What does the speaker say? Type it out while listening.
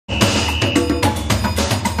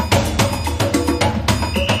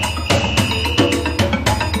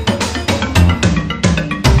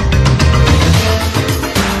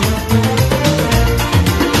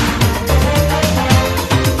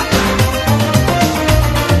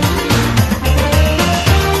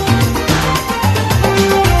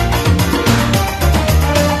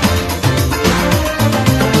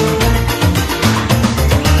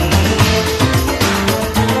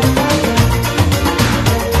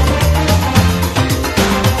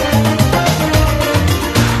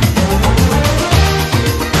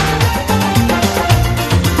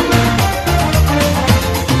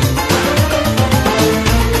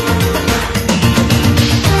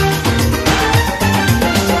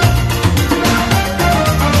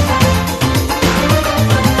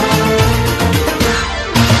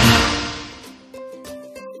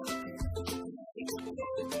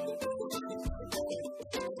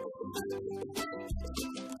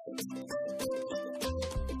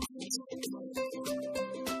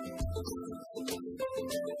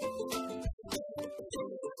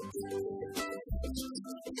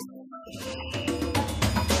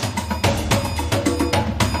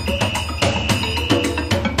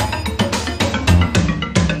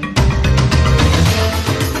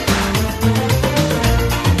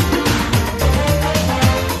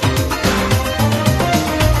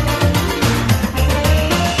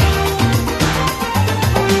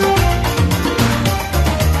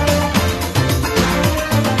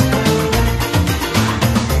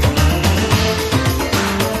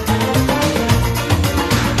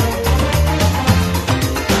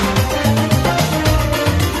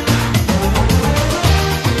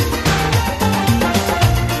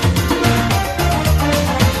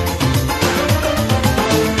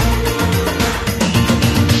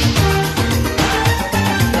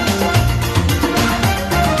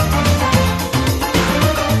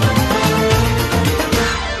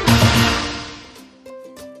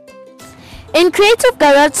In Creative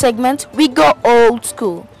Garage segment, we go old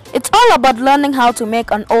school. It's all about learning how to make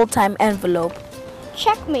an old-time envelope.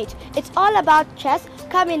 Checkmate, it's all about chess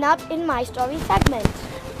coming up in my story segment.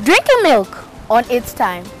 Drinking milk on its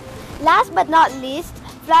time. Last but not least,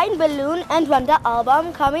 Flying Balloon and Wonder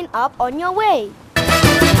album coming up on your way.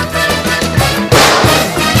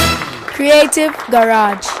 Creative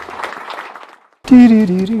Garage.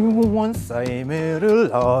 Once I met a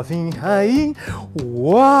laughing high.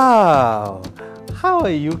 Wow! How are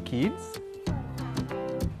you kids?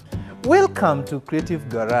 Welcome to Creative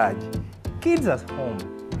Garage. Kids at home,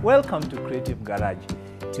 welcome to Creative Garage.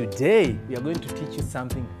 Today we are going to teach you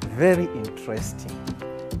something very interesting.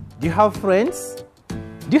 Do you have friends?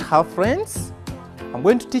 Do you have friends? I'm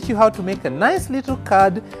going to teach you how to make a nice little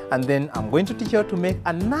card, and then I'm going to teach you how to make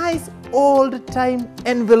a nice old-time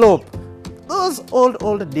envelope. Those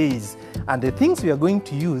old days. And the things we are going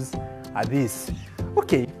to use are these.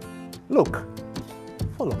 Okay, look,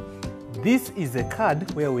 follow. This is a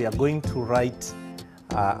card where we are going to write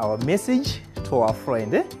our message to our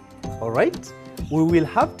friend. All right? We will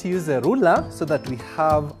have to use a ruler so that we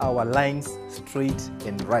have our lines straight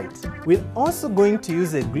and right. We're also going to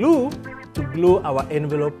use a glue to glue our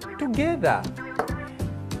envelope together.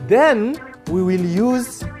 Then we will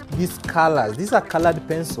use these colors. These are colored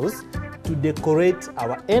pencils to decorate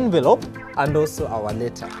our envelope and also our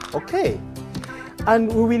letter. Okay.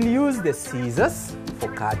 And we will use the scissors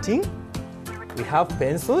for cutting. We have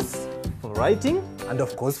pencils for writing and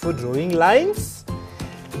of course for drawing lines.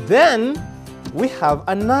 Then we have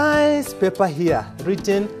a nice paper here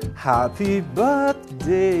written Happy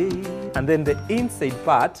Birthday. And then the inside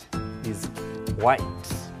part is white.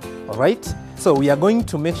 All right? So we are going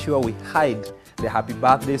to make sure we hide the happy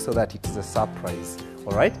birthday so that it is a surprise.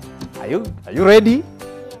 All right? Are you ready?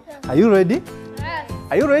 Yes. Are you ready? Yes.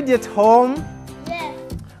 Are you ready at home? Yes.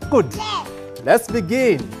 Good. Yes. Let's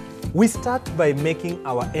begin. We start by making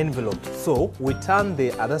our envelope. So we turn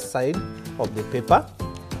the other side of the paper.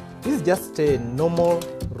 This is just a normal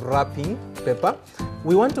wrapping paper.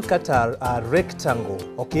 We want to cut a rectangle,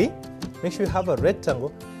 okay? Make sure you have a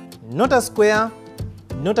rectangle, not a square,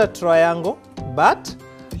 not a triangle, but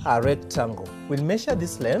a rectangle. We'll measure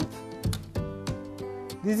this length.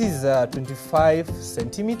 This is 25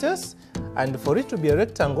 centimeters, and for it to be a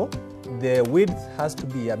rectangle, the width has to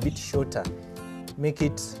be a bit shorter. Make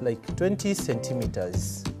it like 20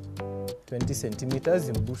 centimeters. 20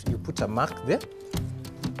 centimeters, you put a mark there.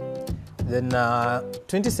 Then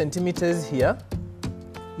 20 centimeters here,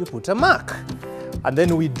 you put a mark. And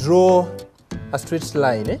then we draw a straight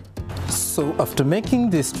line. So after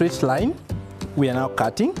making the straight line, we are now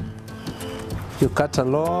cutting. You cut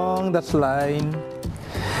along that line.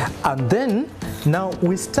 And then now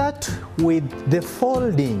we start with the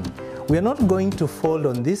folding. We are not going to fold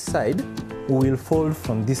on this side. We will fold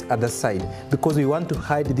from this other side because we want to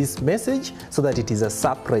hide this message so that it is a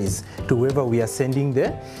surprise to whoever we are sending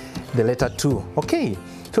the letter to. Okay,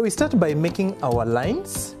 so we start by making our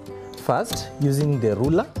lines first using the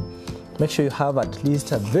ruler. Make sure you have at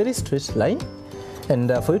least a very straight line.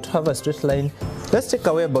 And for you to have a straight line, let's take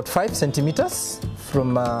away about 5 centimeters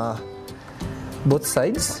from both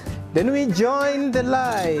sides. Then we join the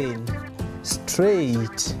line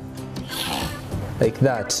straight like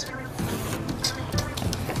that.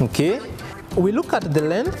 Okay, we look at the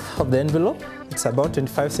length of the envelope. It's about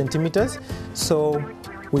 25 centimeters. So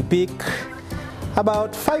we pick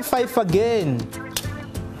about 5 again.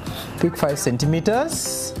 Pick 5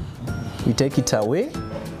 centimeters. We take it away.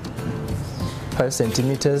 5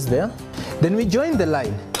 centimeters there. Then we join the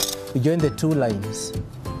line. We join the two lines.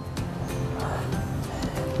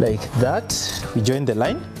 Like that. We join the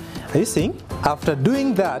line. Are you seeing? After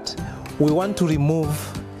doing that, we want to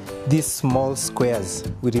remove these small squares.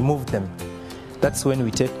 We remove them. That's when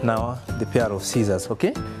we take now the pair of scissors,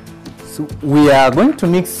 okay? So we are going to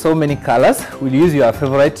mix so many colors. We'll use your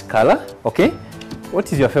favorite color, okay?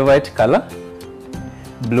 What is your favorite color?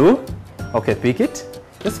 Blue? Okay, pick it.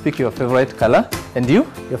 Let's pick your favorite color. And you?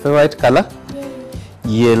 Your favorite color?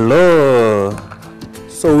 Yellow.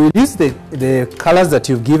 So we'll use the colors that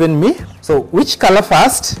you've given me. So which color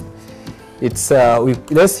first? It's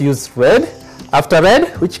let's use red. After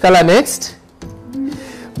red, which color next?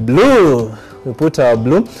 Blue. We put our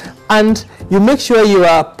blue. And you make sure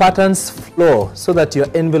your patterns flow so that your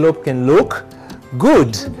envelope can look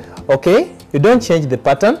good. Okay? You don't change the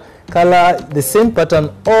pattern. Color the same pattern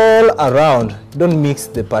all around. Don't mix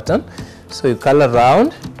the pattern. So you color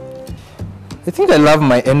around. I think I love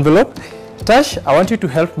my envelope. Tash, I want you to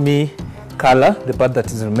help me color the part that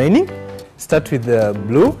is remaining. Start with the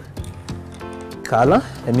blue color.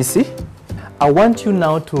 Let me see. I want you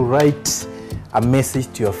now to write a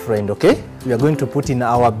message to your friend, okay? We are going to put in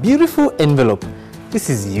our beautiful envelope. This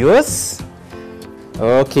is yours.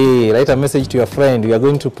 Okay, write a message to your friend. We are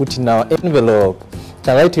going to put in our envelope.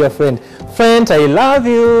 Can write to your friend, friend, I love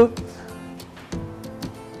you.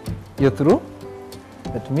 You're through?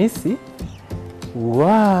 Let me see.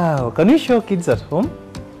 Wow, can you show kids at home?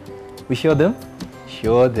 We show them?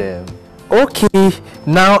 Show them. Okay,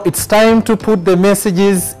 now it's time to put the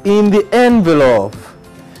messages in the envelope.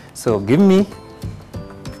 So give me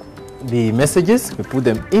the messages, we put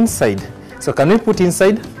them inside. So can we put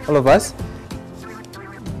inside, all of us?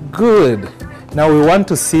 Good. Now we want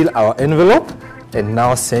to seal our envelope and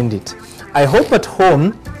now send it. I hope at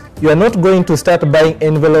home you are not going to start buying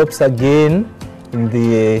envelopes again in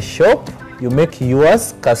the shop. You make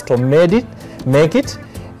yours, custom made it, make it,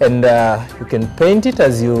 and you can paint it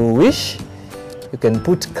as you wish. You can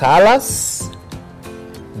put colors.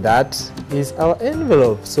 That is our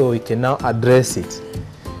envelope. So we can now address it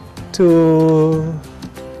to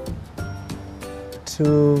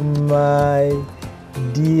my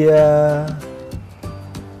dear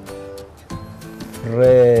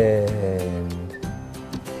friend.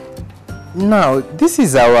 Now this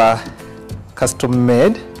is our custom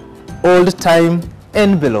made old time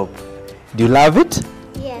envelope. Do you love it?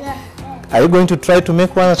 Yes. Are you going to try to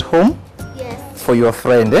make one at home? Yes. For your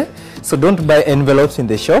friend, eh? So don't buy envelopes in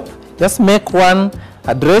the shop. Just make one,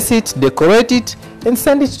 address it, decorate it, and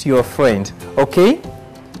send it to your friend, okay?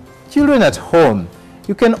 Children at home,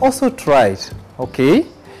 you can also try it, okay?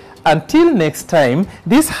 Until next time,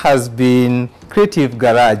 this has been Creative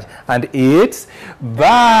Garage, and it's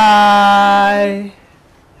bye!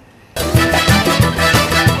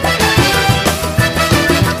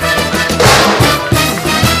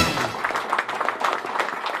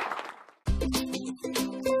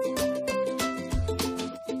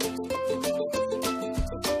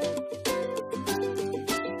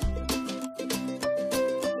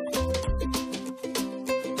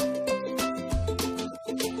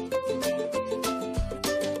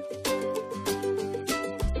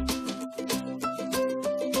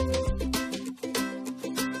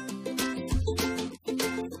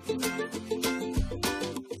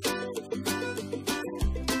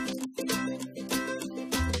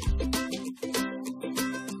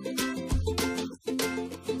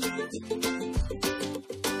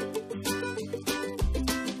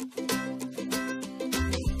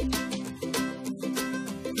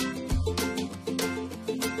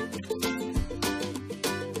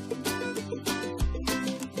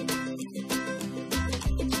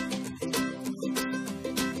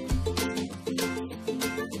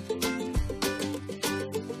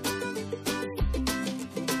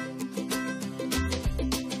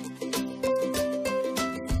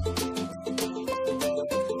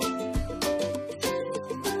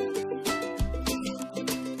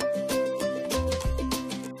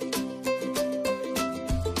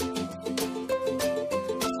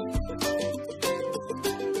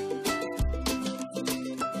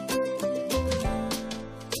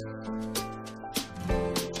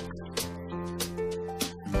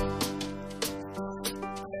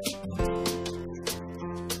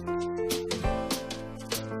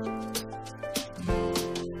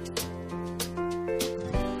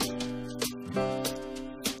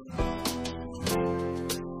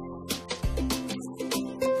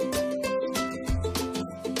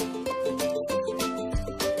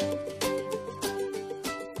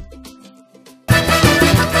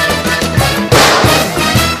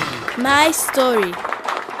 My story.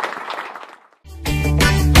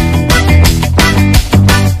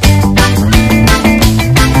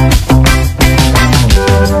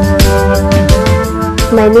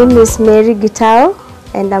 My name is Mary Gitao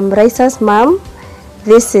and I'm Raisa's mom.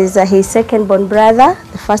 This is his second born brother.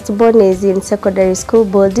 The first born is in secondary school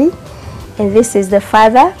boarding. And this is the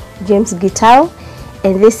father, James Gitao.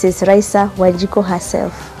 And this is Raisa Wanjiku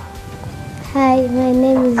herself. Hi, my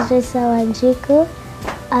name is Raisa Wanjiku.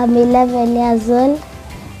 I'm 11 years old.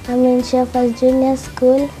 I'm in Shepherd's Junior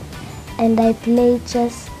School and I play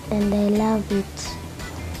chess and I love it.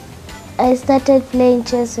 I started playing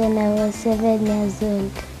chess when I was 7 years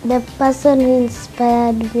old. The person who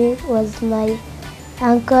inspired me was my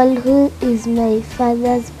uncle, who is my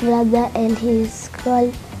father's brother, and he is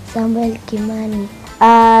called Samuel Kimani.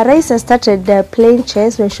 Raisa started playing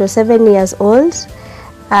chess when she was 7 years old.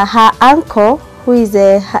 Her uncle, who is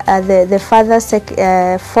the father's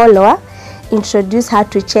follower, introduced her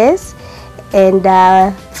to chess, and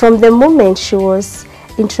from the moment she was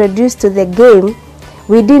introduced to the game,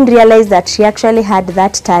 we didn't realize that she actually had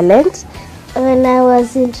that talent. When I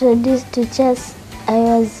was introduced to chess,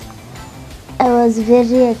 I was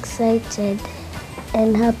very excited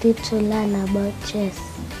and happy to learn about chess.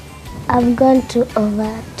 I've gone to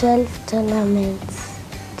over 12 tournaments.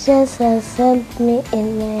 Chess has helped me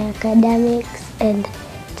in my academics and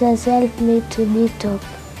it has helped me to be top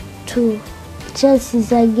 2. Chess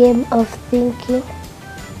is a game of thinking,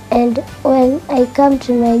 and when I come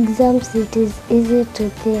to my exams it is easy to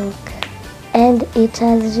think, and it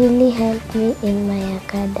has really helped me in my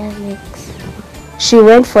academics. She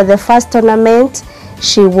went for the first tournament,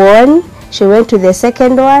 she won. She went to the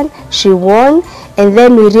second one, she won, and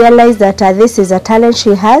then we realized that this is a talent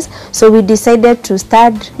she has, so we decided to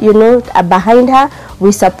start, behind her.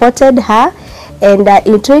 We supported her, and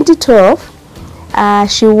in 2012,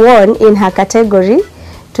 she won in her category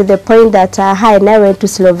to the point that I went to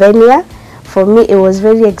Slovenia. For me, it was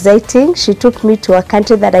very exciting. She took me to a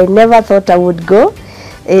country that I never thought I would go.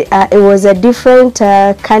 It was a different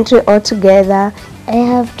country altogether. I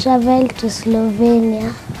have traveled to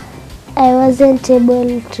Slovenia. I wasn't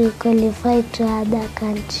able to qualify to other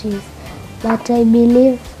countries, but I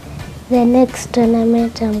believe the next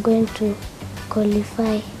tournament I'm going to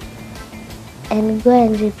qualify and go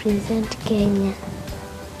and represent Kenya.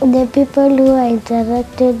 The people who I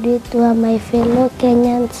interacted with were my fellow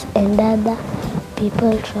Kenyans and other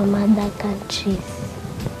people from other countries.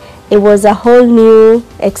 It was a whole new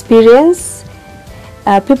experience.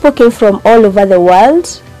 People came from all over the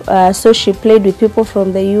world. So she played with people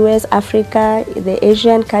from the US, Africa, the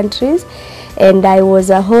Asian countries, and it was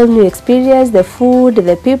a whole new experience. The food,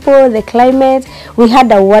 the people, the climate. We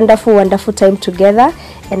had a wonderful, wonderful time together,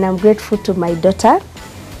 and I'm grateful to my daughter.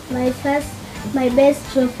 My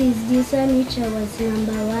best trophy is this one, which I was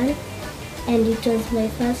 #1, and it was my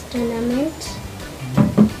first tournament.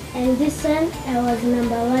 And this one, I was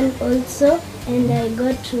 #1 also, and I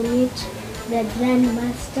got to meet the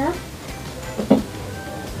Grandmaster.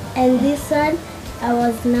 And this one, I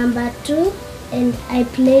was #2, and I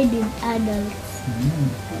played with adults.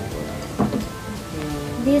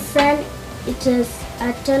 This one, it was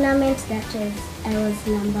a tournament that I was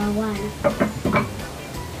 #1.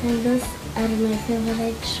 And those are my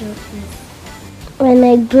favorite trophies. When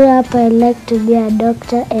I grew up, I like to be a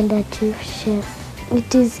doctor and a chief chef.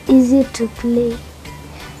 It is easy to play,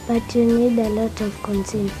 but you need a lot of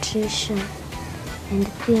concentration and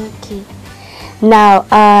thinking. Now,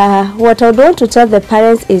 what I would want to tell the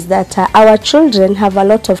parents is that our children have a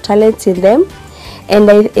lot of talent in them, and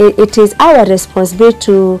it is our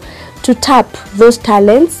responsibility to tap those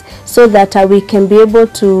talents so that we can be able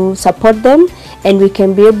to support them and we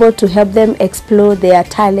can be able to help them explore their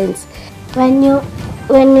talents. When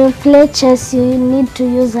you play chess, you need to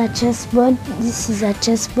use a chessboard. This is a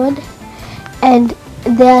chessboard, and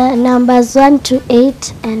there are numbers 1 to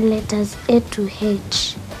 8 and letters A to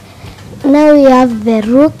H. Now we have the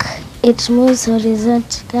rook. It moves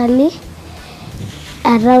horizontally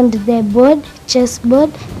around the board,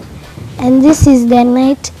 chessboard. And this is the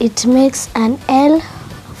knight. It makes an L,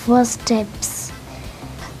 4 steps.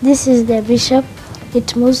 This is the bishop.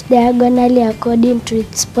 It moves diagonally according to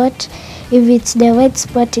its spot. If it's the white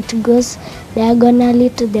spot, it goes diagonally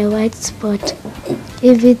to the white spot.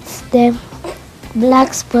 If it's the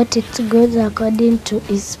black spot, it goes according to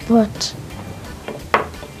its spot.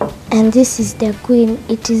 And this is the queen.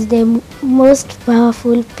 It is the most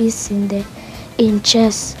powerful piece in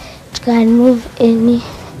chess. It can move any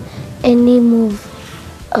move,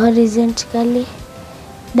 horizontally,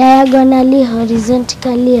 diagonally,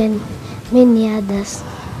 horizontally, and many others.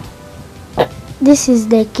 This is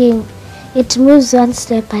the king. It moves 1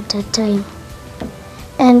 step at a time.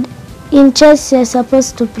 And in chess, you're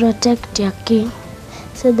supposed to protect your king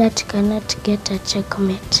so that you cannot get a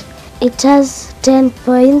checkmate. It has 10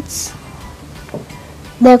 points.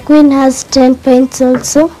 The queen has 10 points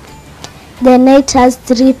also. The knight has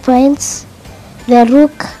 3 points. The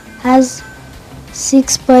rook has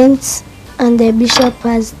 6 points, and the bishop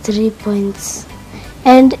has 3 points.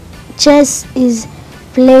 And chess is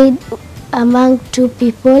played among 2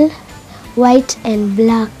 people, white and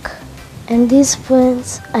black. And these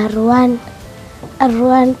points are one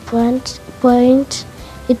point.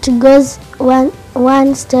 It goes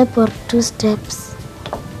one step or 2 steps.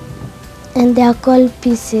 And they are called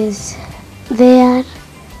pieces. They are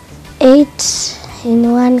 8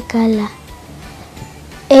 in one color,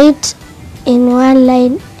 8 in one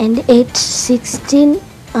line, and 16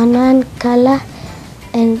 on one color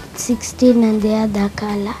and 16 on the other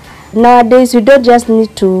color. Nowadays, we don't just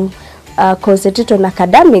need to concentrate on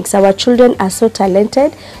academics. Our children are so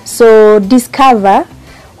talented. So discover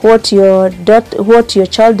what your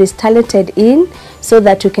child is talented in, so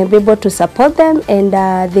that you can be able to support them and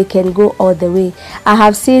they can go all the way. I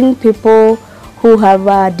have seen people who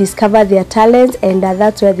have discovered their talents, and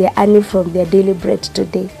that's where they're earning from their daily bread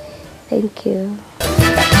today. Thank you.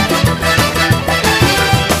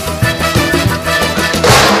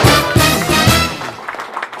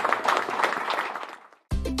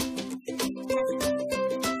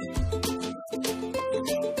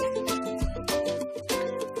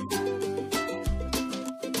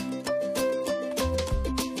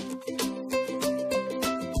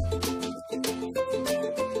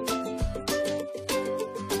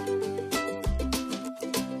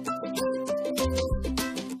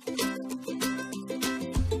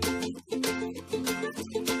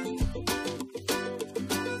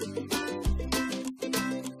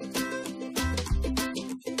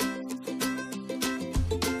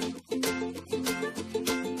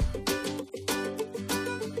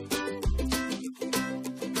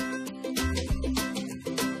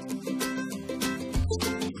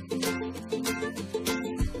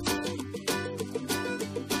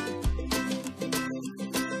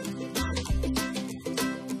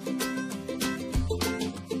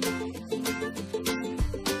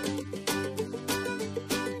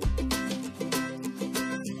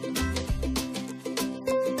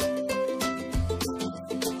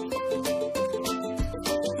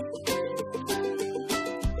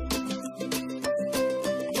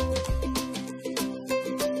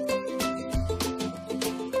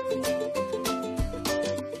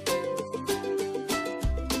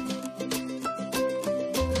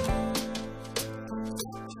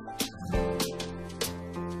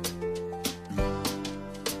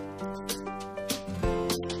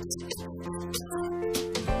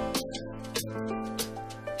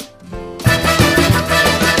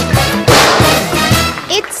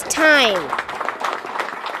 It's time.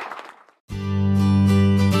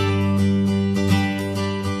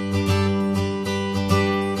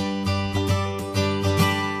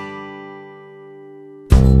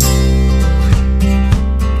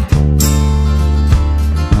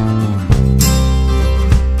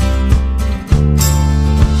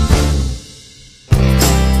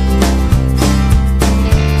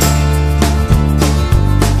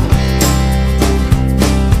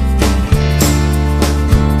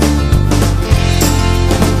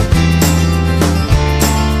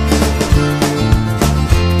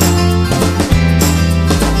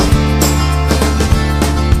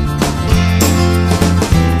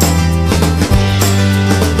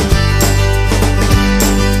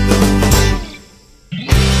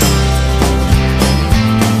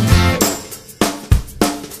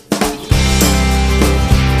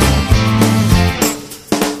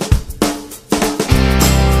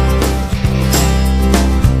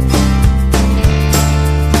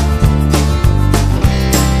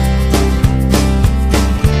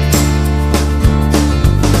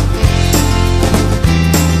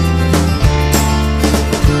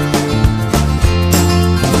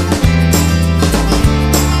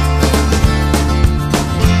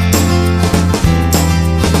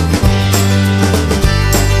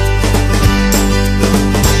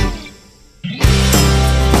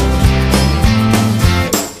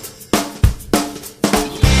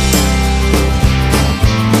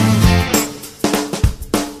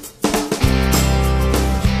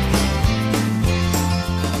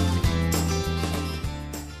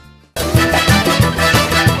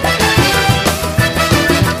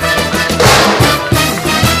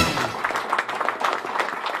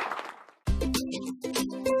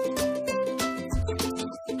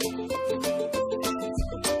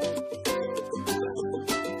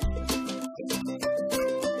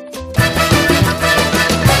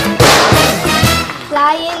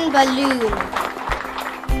 Flying balloon.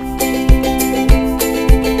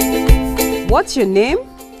 What's your name?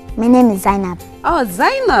 My name is Zainab. Oh,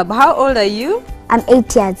 Zainab, how old are you? I'm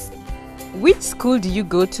 8 years. Which school do you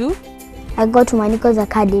go to? I go to Maniko's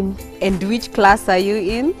Academy. And which class are you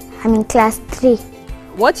in? I'm in class 3.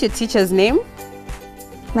 What's your teacher's name?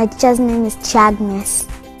 My teacher's name is Agnes.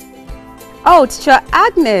 Oh, Teacher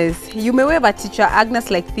Agnes. You may wave at Teacher Agnes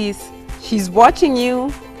like this. She's watching you.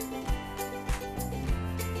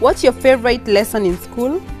 What's your favorite lesson in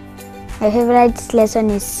school? My favorite lesson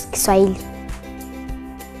is Kiswahili.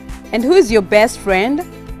 And who is your best friend?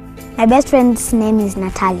 My best friend's name is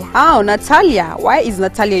Natalia. Oh, Natalia. Why is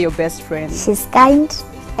Natalia your best friend? She's kind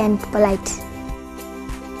and polite.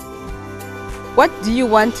 What do you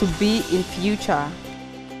want to be in future?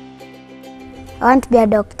 I want to be a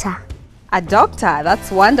doctor. A doctor? That's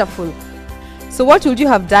wonderful. So what would you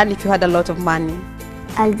have done if you had a lot of money?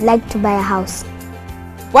 I'd like to buy a house.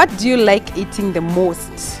 What do you like eating the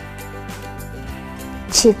most?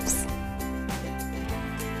 Chips.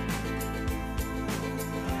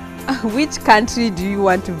 Which country do you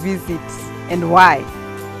want to visit and why?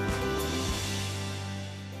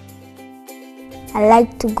 I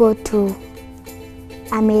like to go to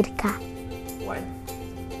America. Why?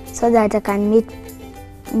 So that I can meet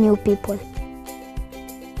new people.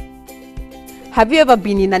 Have you ever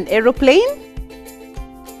been in an aeroplane?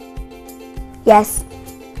 Yes,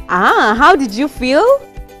 How did you feel?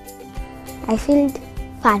 I feel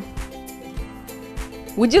fun.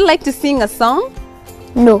 Would you like to sing a song?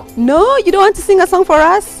 No, No, you don't want to sing a song for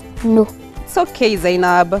us? no. It's okay,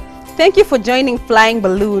 Zainab. Thank you for joining Flying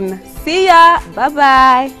Balloon. See ya.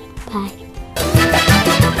 Bye-bye. Bye.